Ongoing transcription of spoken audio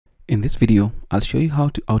In this video, I'll show you how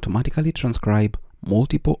to automatically transcribe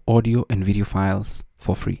multiple audio and video files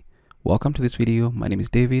for free. Welcome to this video. My name is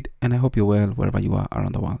David and I hope you're well wherever you are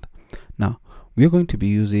around the world. Now, we're going to be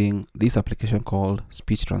using this application called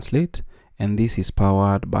Speech Translate, and this is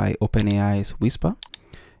powered by OpenAI's Whisper.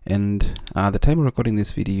 And the time we're recording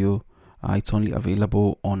this video, it's only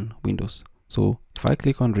available on Windows. So if I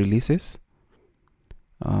click on releases,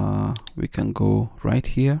 we can go right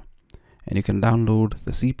here and you can download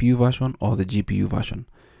the CPU version or the GPU version.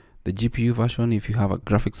 The GPU version, if you have a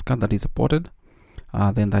graphics card that is supported,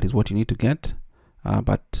 then that is what you need to get.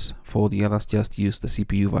 But for the others, just use the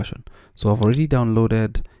CPU version. So I've already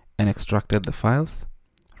downloaded and extracted the files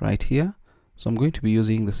right here. So I'm going to be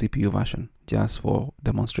using the CPU version just for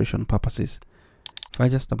demonstration purposes. If I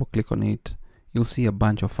just double click on it, you'll see a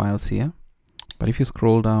bunch of files here. But if you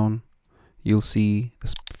scroll down, you'll see the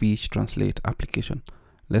Speech Translate application.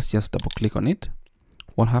 Let's just double click on it.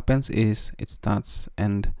 What happens is it starts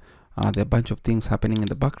and there are a bunch of things happening in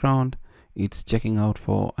the background. It's checking out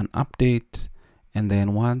for an update, and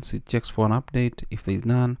then once it checks for an update, if there is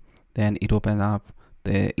none, then it opens up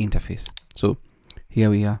the interface. So here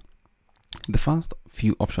we are. The first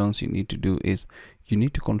few options you need to do is you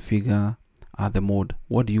need to configure the mode.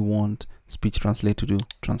 What do you want Speech Translate to do?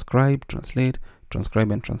 Transcribe, translate, transcribe,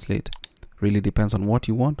 and translate. Really depends on what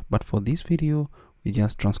you want, but for this video we're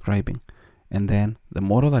just transcribing. And then the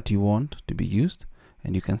model that you want to be used,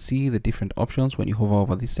 and you can see the different options when you hover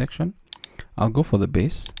over this section. I'll go for the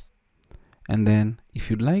base, and then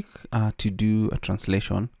if you'd like to do a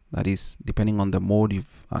translation, that is depending on the mode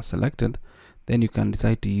you've selected, then you can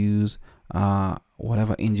decide to use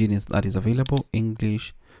whatever engine that is available: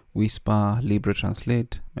 English, Whisper, Libre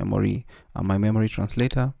Translate, Memory, my memory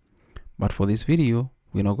translator. But for this video,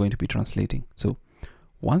 we're not going to be translating. So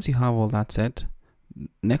once you have all that set,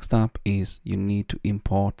 next up is you need to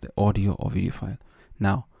import the audio or video file.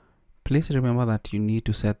 Now, please remember that you need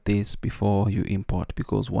to set this before you import,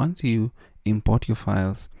 because once you import your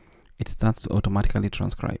files, it starts to automatically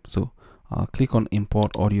transcribe. So I'll click on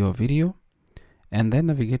import audio or video and then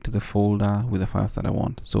navigate to the folder with the files that I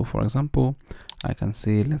want. So for example, I can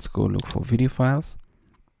say, let's go look for video files,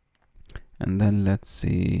 and then let's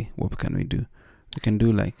see, what can we do? We can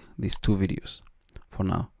do like these 2 videos for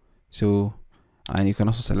now. So and you can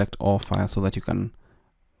also select all files so that you can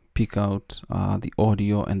pick out the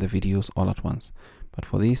audio and the videos all at once. But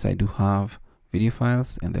for this, I do have video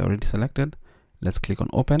files and they're already selected. Let's click on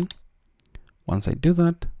open. Once I do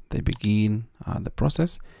that, they begin the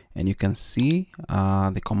process, and you can see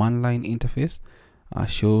the command line interface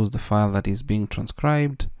shows the file that is being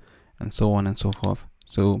transcribed, and so on and so forth.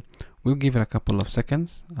 So we'll give it a couple of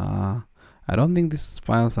seconds. I don't think these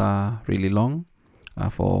files are really long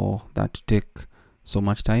for that to take so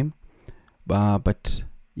much time, but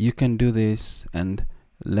you can do this and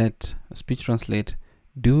let Speech Translate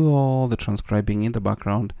do all the transcribing in the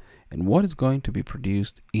background, and what is going to be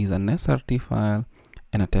produced is an SRT file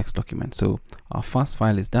and a text document. So our first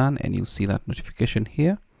file is done, and you'll see that notification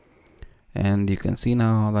here, and you can see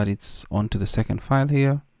now that it's on to the second file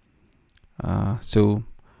here. So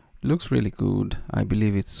looks really good. I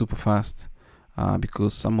believe it's super fast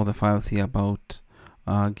because some of the files here about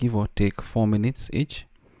give or take 4 minutes each.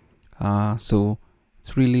 So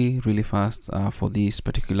it's really fast for this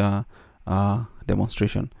particular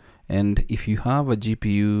demonstration. And if you have a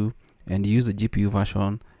GPU and use the GPU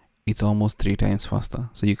version, it's almost 3 times faster.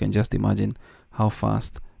 So you can just imagine how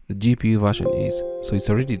fast the GPU version is. So it's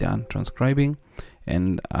already done transcribing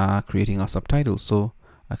and creating our subtitles. So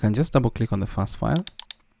I can just double click on the first file,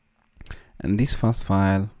 and this first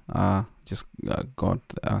file just got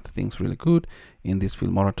things really good. In this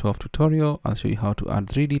Filmora 12 tutorial, I'll show you how to add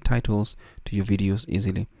 3D titles to your videos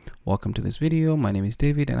easily. Welcome to this video. My name is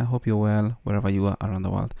David and I hope you're well wherever you are around the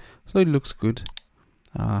world. So it looks good.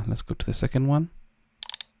 Let's go to the second one.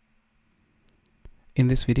 In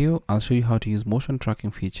this video, I'll show you how to use motion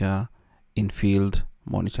tracking feature in Field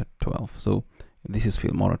Monitor 12. So this is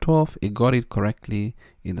Filmora 12. It got it correctly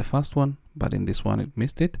in the first one, but in this one it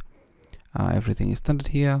missed it. Everything is standard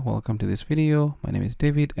here. Welcome to this video. My name is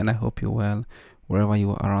David and I hope you're well wherever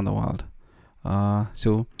you are around the world.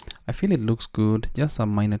 So I feel it looks good, just some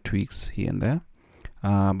minor tweaks here and there,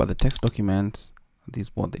 but the text documents, this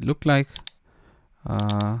is what they look like.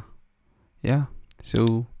 Yeah,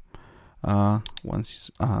 so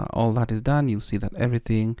once all that is done, you'll see that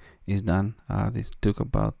everything is done. This took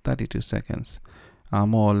about 32 seconds,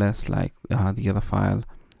 more or less like the other file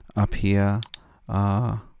up here.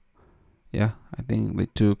 Yeah, I think they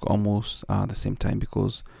took almost the same time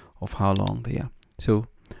because of how long they are. So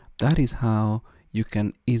that is how you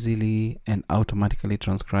can easily and automatically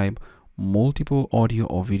transcribe multiple audio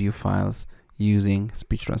or video files using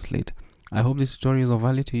Speech Translate. I hope this tutorial is of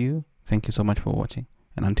value to you. Thank you so much for watching.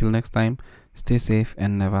 And until next time, stay safe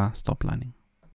and never stop learning.